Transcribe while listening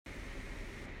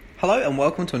Hello and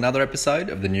welcome to another episode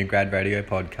of the New Grad Radio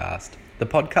podcast. The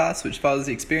podcast which follows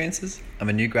the experiences of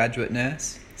a new graduate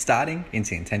nurse starting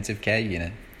into the intensive care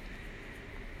unit.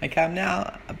 Okay, I'm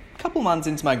now a couple months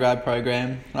into my grad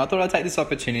program and I thought I'd take this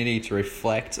opportunity to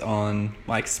reflect on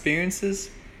my experiences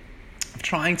of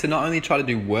trying to not only try to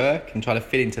do work and try to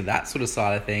fit into that sort of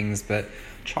side of things, but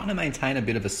trying to maintain a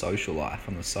bit of a social life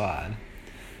on the side.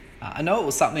 I know it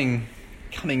was something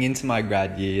coming into my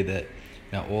grad year that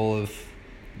all of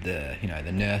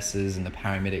the nurses and the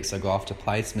paramedics I go off to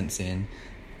placements in,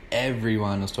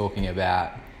 everyone was talking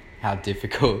about how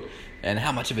difficult and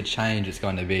how much of a change it's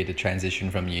going to be to transition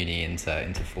from uni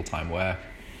into full-time work.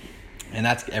 And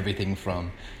that's everything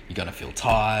from you're going to feel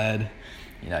tired,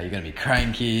 you're going to be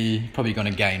cranky, probably going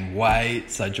to gain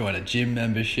weight, so join a gym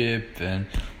membership and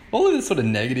all of this sort of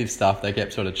negative stuff they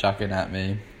kept sort of chucking at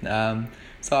me.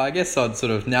 So I guess I'd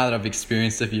sort of, now that I've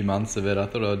experienced a few months of it, I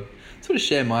thought I'd sort of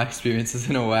share my experiences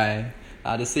in a way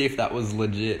to see if that was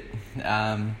legit. So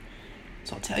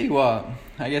I'll tell you what,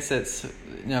 I guess it's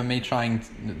me trying,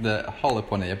 the whole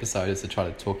point of the episode is to try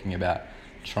to talking about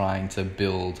trying to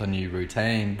build a new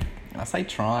routine. And I say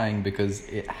trying because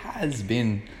it has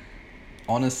been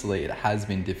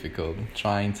difficult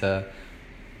trying to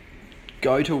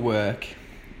go to work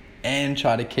and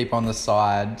try to keep on the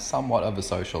side somewhat of a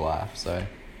social life. So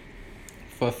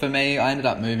for me, I ended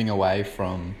up moving away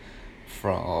from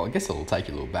I guess it'll take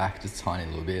you a little back, just a tiny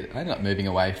little bit. I ended up moving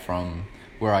away from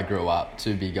where I grew up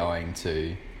to be going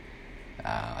to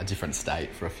a different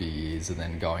state for a few years, and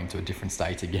then going to a different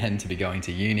state again to be going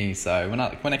to uni. So when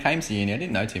I came to uni, I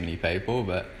didn't know too many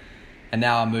people, and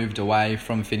now I moved away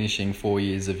from finishing 4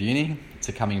 years of uni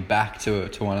to coming back to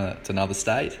another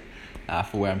state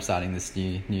for where I'm starting this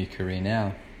new career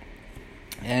now.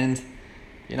 And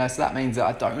so that means that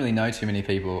I don't really know too many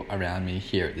people around me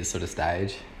here at this sort of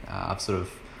stage. I've sort of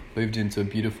moved into a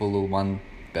beautiful little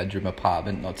one-bedroom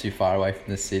apartment not too far away from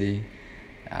the city.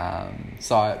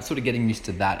 So I'm sort of getting used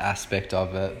to that aspect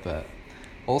of it, but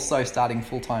also starting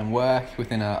full-time work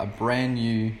within a brand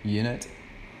new unit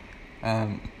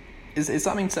is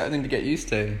something to get used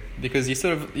to, because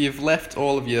you've left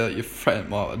all of your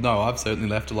friend. Well, no, I've certainly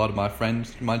left a lot of my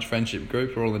friendship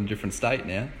group. We're all in a different state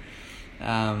now,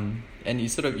 and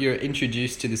you're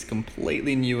introduced to this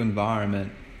completely new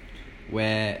environment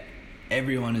where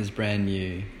everyone is brand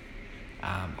new.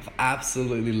 I've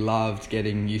absolutely loved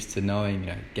getting used to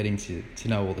getting to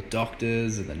know all the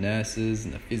doctors and the nurses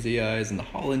and the physios and the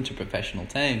whole interprofessional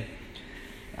team.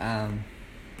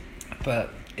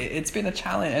 But it's been a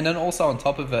challenge. And then also on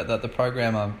top of it, that the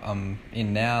program I'm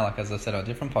in now, like as I said on a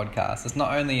different podcast, it's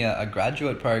not only a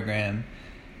graduate program,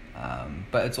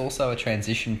 but it's also a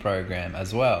transition program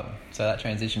as well. So that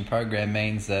transition program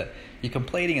means that you're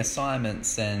completing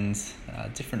assignments and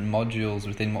different modules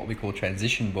within what we call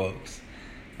transition books.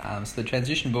 So the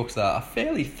transition books are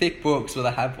fairly thick books where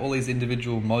they have all these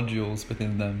individual modules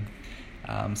within them.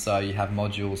 So you have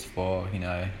modules for,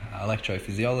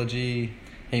 electrophysiology,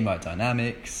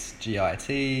 hemodynamics,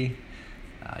 GIT,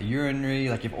 urinary,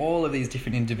 you have all of these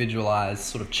different individualized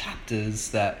sort of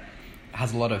chapters that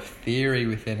has a lot of theory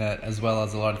within it, as well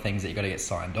as a lot of things that you got to get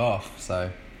signed off. So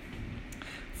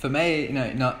for me,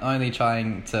 not only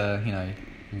trying to,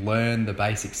 learn the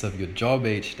basics of your job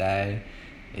each day,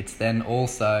 it's then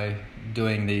also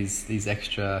doing these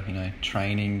extra,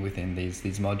 training within these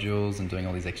modules and doing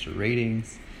all these extra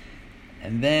readings.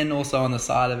 And then also on the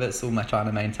side of it, still trying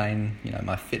to maintain,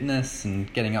 my fitness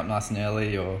and getting up nice and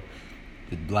early or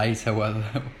later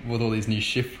with all these new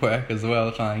shift work as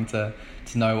well, trying to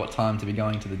know what time to be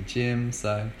going to the gym.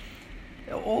 So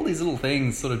all these little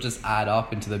things sort of just add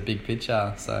up into the big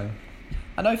picture. So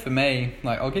I know for me,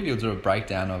 I'll give you a sort of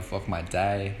breakdown of my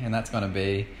day, and that's going to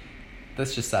be,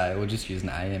 let's just say, we'll just use an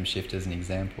AM shift as an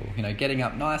example. Getting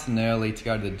up nice and early to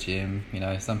go to the gym.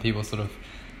 Some people sort of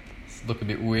look a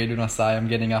bit weird when I say I'm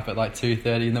getting up at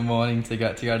 2:30 in the morning to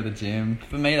go to the gym.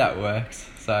 For me, that works.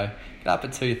 So get up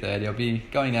at 2:30. I'll be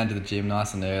going down to the gym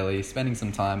nice and early, spending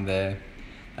some time there.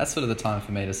 That's sort of the time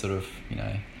for me to sort of,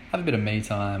 have a bit of me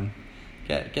time,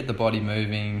 get the body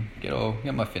moving,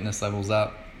 get my fitness levels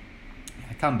up.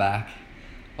 I come back,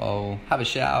 I'll have a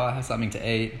shower, have something to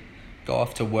eat, go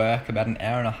off to work about an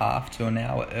hour and a half to an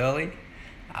hour early.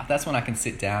 That's when I can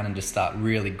sit down and just start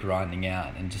really grinding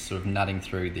out and just sort of nutting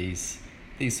through these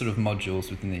sort of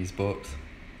modules within these books.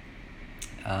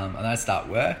 And then I start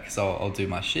work, so I'll do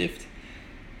my shift.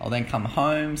 I'll then come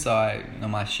home, so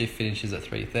my shift finishes at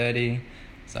 3:30.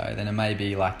 So then it may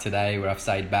be like today where I've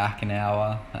stayed back an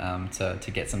hour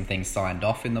to get some things signed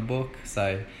off in the book.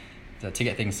 So to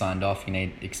get things signed off, you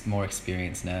need more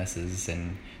experienced nurses,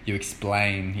 and you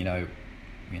explain,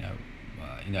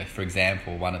 for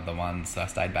example, one of the ones I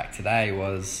stayed back today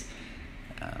was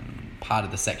part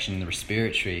of the section, the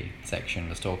respiratory section,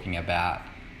 was talking about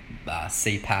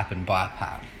CPAP and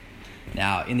BiPAP.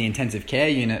 Now, in the intensive care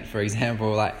unit, for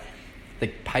example, like the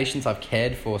patients I've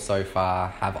cared for so far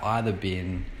have either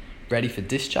been ready for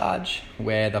discharge,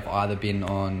 where they've either been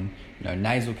on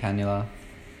nasal cannula,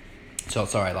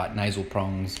 like nasal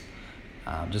prongs,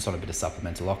 just on a bit of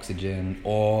supplemental oxygen,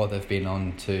 or they've been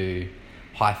on to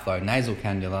high flow nasal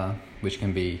cannula, which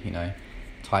can be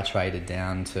titrated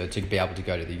down to be able to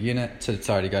go to the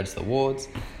to go to the wards,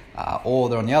 or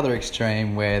they're on the other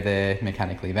extreme where they're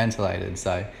mechanically ventilated.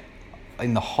 So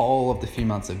in the whole of the few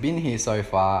months I've been here so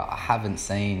far, I haven't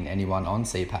seen anyone on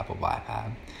CPAP or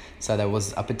BiPAP. So there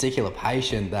was a particular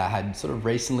patient that had sort of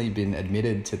recently been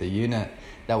admitted to the unit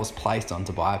that was placed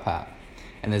onto BiPAP.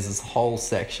 And there's this whole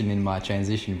section in my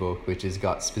transition book which has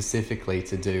got specifically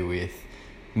to do with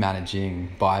managing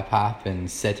BiPAP and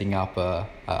setting up a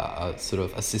sort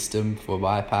of a system for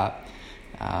BiPAP,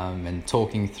 and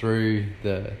talking through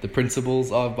the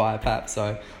principles of BiPAP.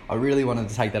 So I really wanted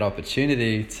to take that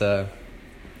opportunity to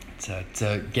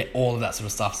get all of that sort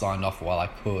of stuff signed off while I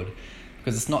could,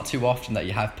 because it's not too often that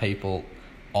you have people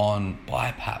on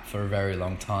BiPAP for a very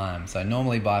long time. So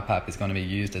normally BiPAP is going to be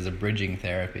used as a bridging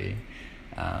therapy.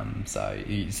 So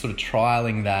you're sort of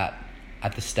trialing that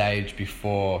at the stage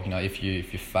before, if you're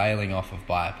failing off of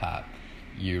BiPAP,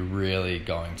 you're really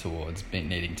going towards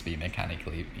needing to be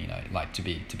mechanically, to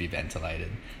be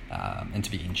ventilated, and to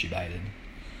be intubated.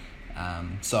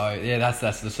 So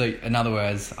in other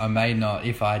words, I may not,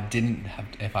 if I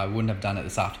wouldn't have done it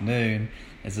this afternoon,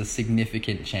 there's a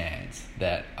significant chance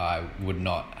that I would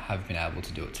not have been able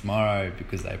to do it tomorrow,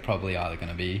 because they're probably either going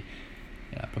to be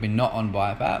probably not on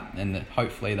BiPAP, and that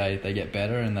hopefully they get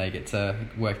better and they get to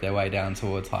work their way down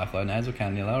towards high flow nasal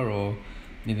cannula, or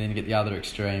then get the other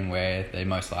extreme where they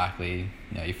most likely,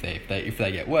 if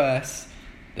they get worse,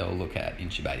 they'll look at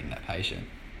intubating that patient.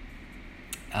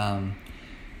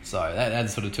 So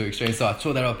that's sort of two extremes. So I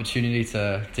took that opportunity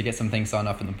to get some things signed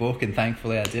off in the book, and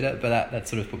thankfully I did it. But that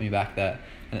sort of put me back an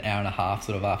hour and a half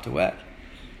sort of after work.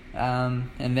 And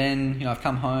then I've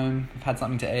come home, I've had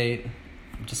something to eat,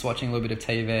 I'm just watching a little bit of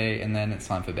TV, and then it's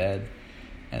time for bed.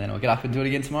 And then I'll get up and do it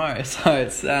again tomorrow. So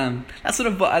it's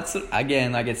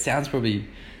again, like, it sounds probably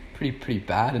pretty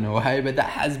bad in a way, but that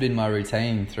has been my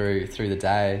routine through the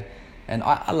day. And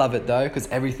I love it though, because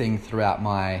everything throughout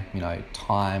my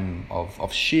time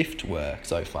of shift work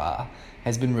so far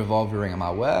has been revolved around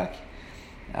my work.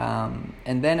 And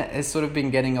then it's sort of been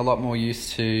getting a lot more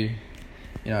used to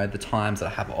the times that I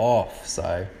have off.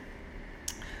 So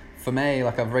for me,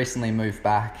 like, I've recently moved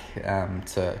back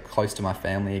to close to my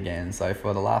family again. So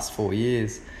for the last 4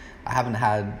 years, I haven't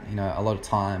had a lot of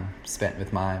time spent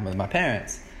with my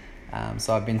parents.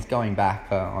 So I've been going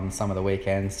back on some of the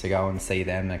weekends to go and see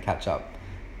them and catch up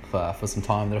for some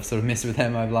time that I've sort of missed with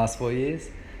them over the last 4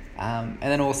 years. And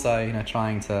then also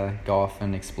trying to go off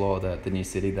and explore the new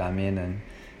city that I'm in. And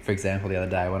for example, the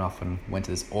other day I went off and went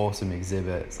to this awesome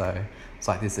exhibit. So it's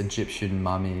like this Egyptian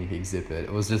mummy exhibit.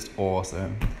 It was just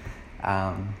awesome.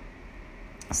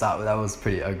 So that was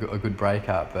a good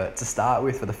breakup. But to start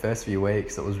with, for the first few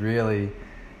weeks, it was really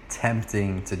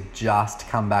tempting to just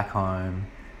come back home,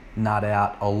 nut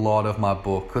out a lot of my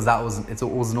book, because it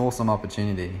was an awesome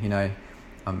opportunity.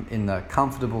 I'm in the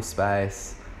comfortable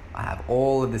space. I have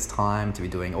all of this time to be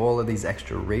doing all of these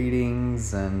extra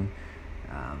readings and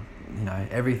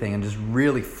everything, and just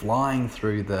really flying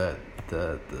through the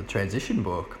transition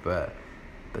book, but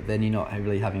then you're not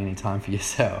really having any time for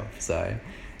yourself. So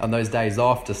on those days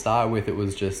off, to start with, it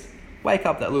was just wake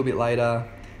up that little bit later,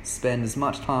 spend as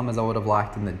much time as I would have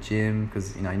liked in the gym,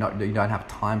 because you don't have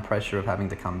time pressure of having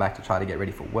to come back to try to get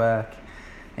ready for work,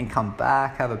 and come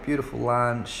back, have a beautiful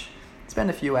lunch, spend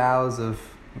a few hours of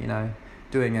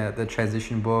doing the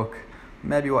transition book,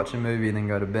 maybe watch a movie, and then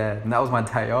go to bed. And that was my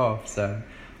day off. So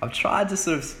I've tried to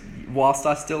sort of, whilst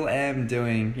I still am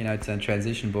doing to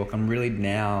transition book, I'm really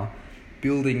now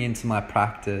building into my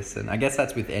practice. And I guess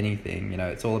that's with anything,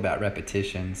 it's all about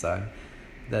repetition. So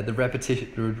the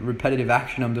repetitive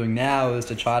action I'm doing now is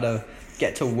to try to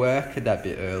get to work that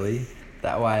bit early.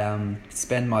 That way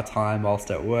spend my time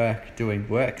whilst at work doing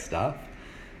work stuff,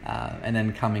 and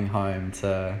then coming home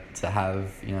to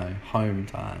have home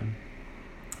time.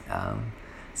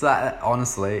 So that,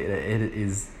 honestly, it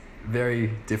is very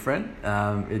different.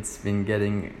 It's been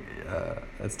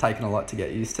it's taken a lot to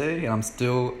get used to, and I'm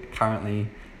still currently,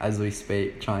 as we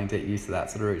speak, trying to get used to that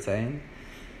sort of routine.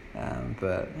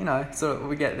 But so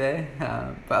we get there.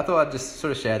 But I thought I'd just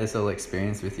sort of share this little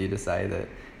experience with you to say that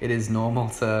it is normal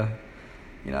to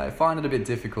find it a bit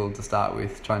difficult to start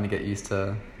with, trying to get used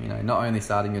to, not only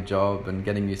starting a job and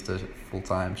getting used to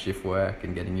full-time shift work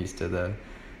and getting used to the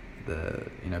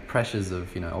pressures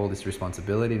of, all this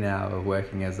responsibility now of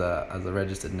working as a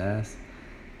registered nurse,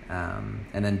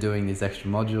 and then doing these extra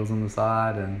modules on the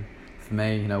side. And for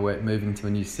me, we're moving to a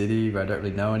new city where I don't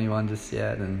really know anyone just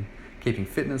yet, and keeping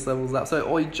fitness levels up. So,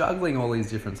 or you're juggling all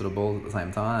these different sort of balls at the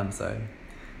same time. So,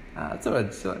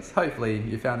 hopefully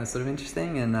you found this sort of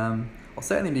interesting, and I'll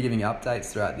certainly be giving you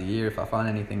updates throughout the year if I find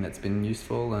anything that's been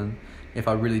useful, and if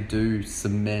I really do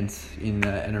cement in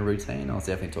a routine, I'll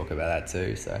definitely talk about that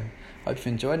too. So, hope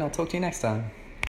you enjoyed, and I'll talk to you next time.